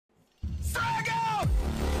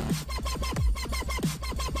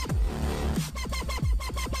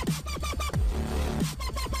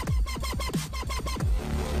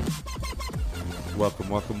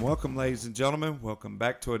Welcome, ladies and gentlemen. Welcome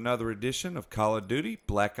back to another edition of Call of Duty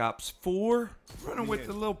Black Ops 4. Running with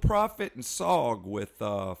the little Prophet and SOG with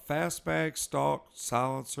Fastbag, Stalk,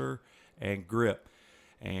 Silencer, and Grip.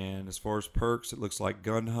 And as far as perks, it looks like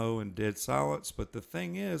Gung-Ho and Dead Silence. But the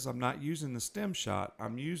thing is, I'm not using the stem shot.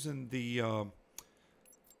 I'm using the,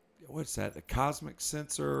 what's that? The Cosmic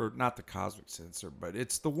Sensor, or not the Cosmic Sensor, but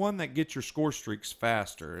it's the one that gets your score streaks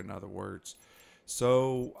faster, in other words.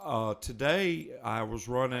 So today I was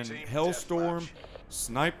running Hellstorm,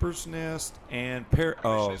 Sniper's Nest, and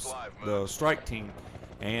the Strike Team.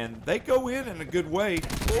 And they go in a good way.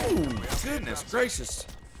 Oh, goodness gracious.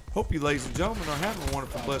 Hope you ladies and gentlemen are having a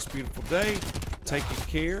wonderful, blessed, beautiful day. Taking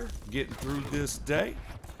care, getting through this day.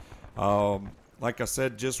 Like I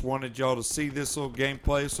said, just wanted y'all to see this little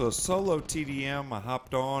gameplay. So a solo TDM, I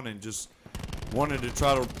hopped on and just wanted to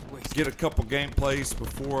try to get a couple gameplays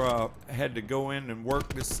before I had to go in and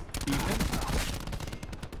work this evening.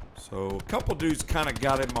 So a couple dudes kind of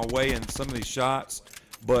got in my way in some of these shots,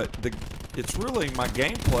 but it's really, my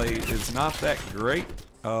gameplay is not that great.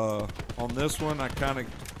 On this one, I kind of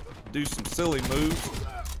do some silly moves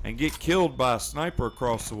and get killed by a sniper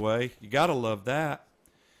across the way. You gotta love that.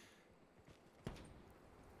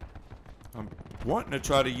 I'm wanting to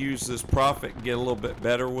try to use this Prophet and get a little bit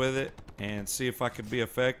better with it and see if I can be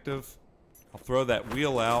effective. I'll throw that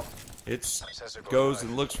wheel out. It goes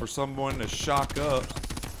and looks for someone to shock up.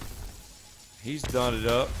 He's done it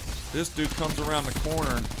up. This dude comes around the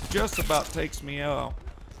corner and just about takes me out.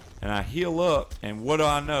 And I heal up, and what do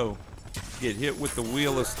I know? Get hit with the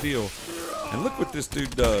wheel of steel. And look what this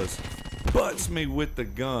dude does. Butts me with the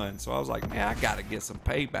gun. So I was like, man, I gotta get some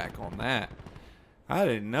payback on that. I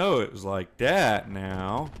didn't know it was like that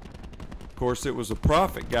now. Of course, it was a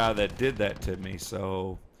Prophet guy that did that to me,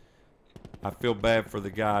 so I feel bad for the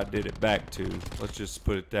guy I did it back to. Let's just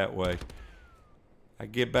put it that way. I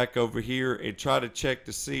get back over here and try to check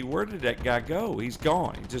to see, where did that guy go? He's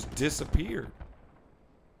gone. He just disappeared.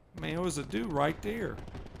 Man, it was a dude right there.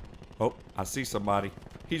 Oh, I see somebody.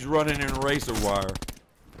 He's running in a razor wire.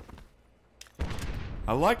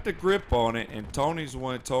 I like the grip on it, and Tony's the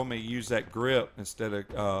one that told me to use that grip instead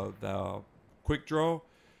of the quick draw.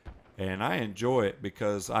 And I enjoy it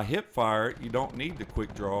because I hip fire it. You don't need the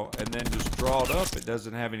quick draw, and then just draw it up. It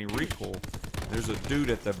doesn't have any recoil. There's a dude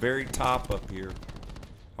at the very top up here.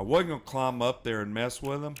 I wasn't going to climb up there and mess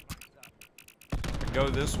with him. I go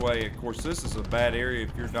this way. Of course, this is a bad area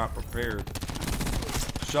if you're not prepared.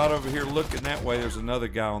 Shot over here looking that way. There's another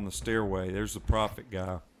guy on the stairway. There's the Prophet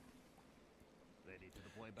guy.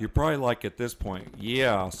 You're probably like at this point,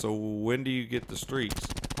 yeah, so when do you get the streaks?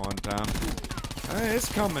 On time?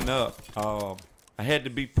 It's coming up. I had to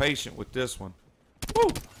be patient with this one. Woo!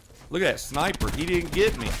 Look at that sniper. He didn't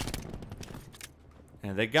get me.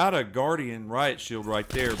 And they got a Guardian riot shield right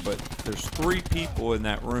there, but there's 3 people in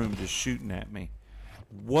that room just shooting at me.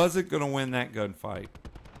 Wasn't going to win that gunfight.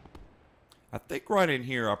 I think right in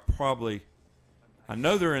here I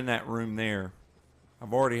know they're in that room there.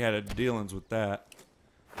 I've already had dealings with that.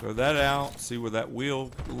 Throw that out, see where that wheel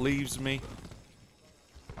leaves me.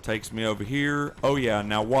 Takes me over here. Oh yeah,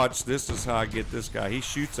 now watch, this is how I get this guy. He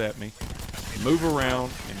shoots at me. Move around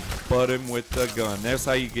and butt him with the gun. That's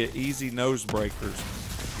how you get easy nose breakers,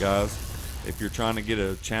 guys. If you're trying to get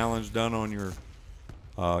a challenge done on your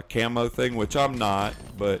camo thing, which I'm not,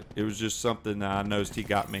 but it was just something that I noticed he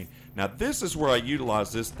got me. Now this is where I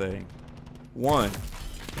utilize this thing. One,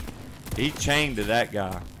 he chained to that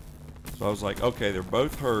guy. So I was like, okay, they're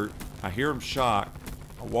both hurt. I hear them shocked.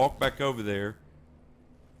 I walk back over there.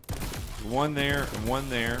 One there and one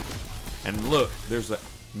there. And look, there's a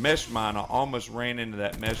mesh mine. I almost ran into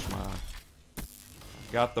that mesh mine.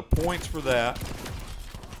 Got the points for that.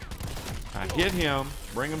 I hit him,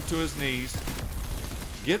 bring him to his knees.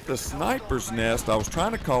 Get the sniper's nest. I was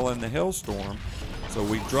trying to call in the Hellstorm. So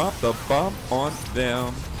we dropped the bump on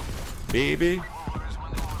them, baby.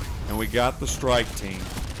 And we got the strike team.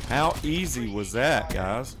 How easy was that,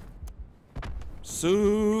 guys?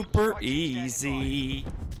 Super easy.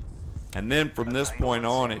 And then from this point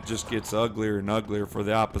on, it just gets uglier and uglier for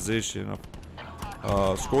the opposition.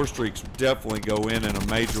 Score streaks definitely go in a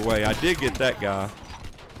major way. I did get that guy.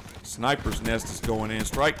 Sniper's nest is going in.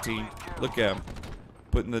 Strike team, look at him.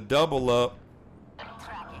 Putting the double up.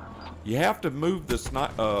 You have to move the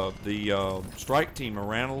strike team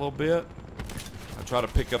around a little bit. I try to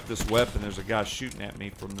pick up this weapon. There's a guy shooting at me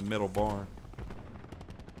from the middle barn.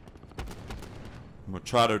 I'm going to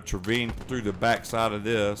try to intervene through the back side of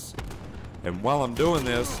this. And while I'm doing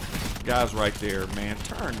this, guy's right there, man.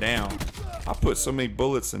 Turn down. I put so many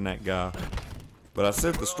bullets in that guy. But I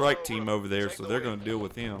sent the strike team over there, so they're going to deal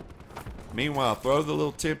with him. Meanwhile, throw the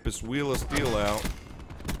little Tempest wheel of steel out.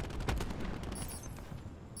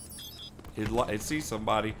 It sees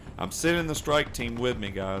somebody. I'm sending the strike team with me,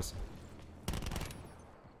 guys.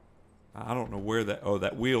 I don't know where that... Oh,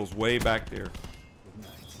 that wheel's way back there.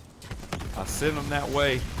 I send them that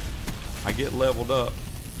way. I get leveled up.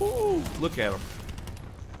 Woo! Look at him.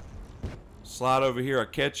 Slide over here. I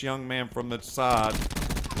catch young man from the side.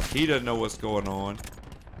 He doesn't know what's going on.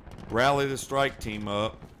 Rally the strike team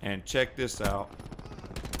up. And check this out.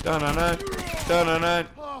 Dun-dun-dun. Dun-dun-dun.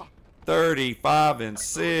 35 and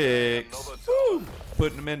 6. Woo!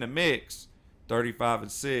 Putting them in the mix. 35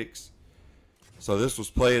 and 6. So this was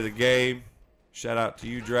play of the game. Shout out to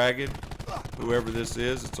you, Dragon. Whoever this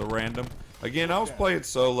is, it's a random. Again, I was playing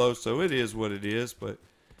solo, so it is what it is, but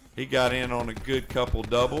he got in on a good couple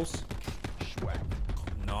doubles.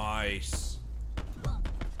 Nice.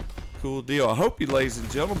 Cool deal. I hope you, ladies and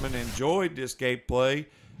gentlemen, enjoyed this gameplay.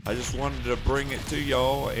 I just wanted to bring it to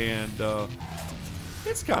y'all, and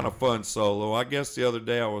it's kind of fun solo. I guess the other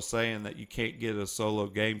day I was saying that you can't get a solo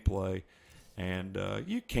gameplay, and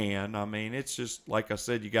you can. I mean, it's just, like I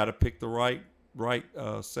said, you got to pick the right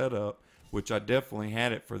setup, which I definitely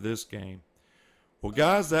had it for this game. Well,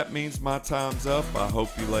 guys, that means my time's up. I hope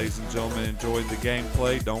you, ladies and gentlemen, enjoyed the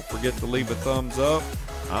gameplay. Don't forget to leave a thumbs up.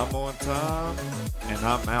 I'm on time, and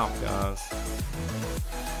I'm out, guys.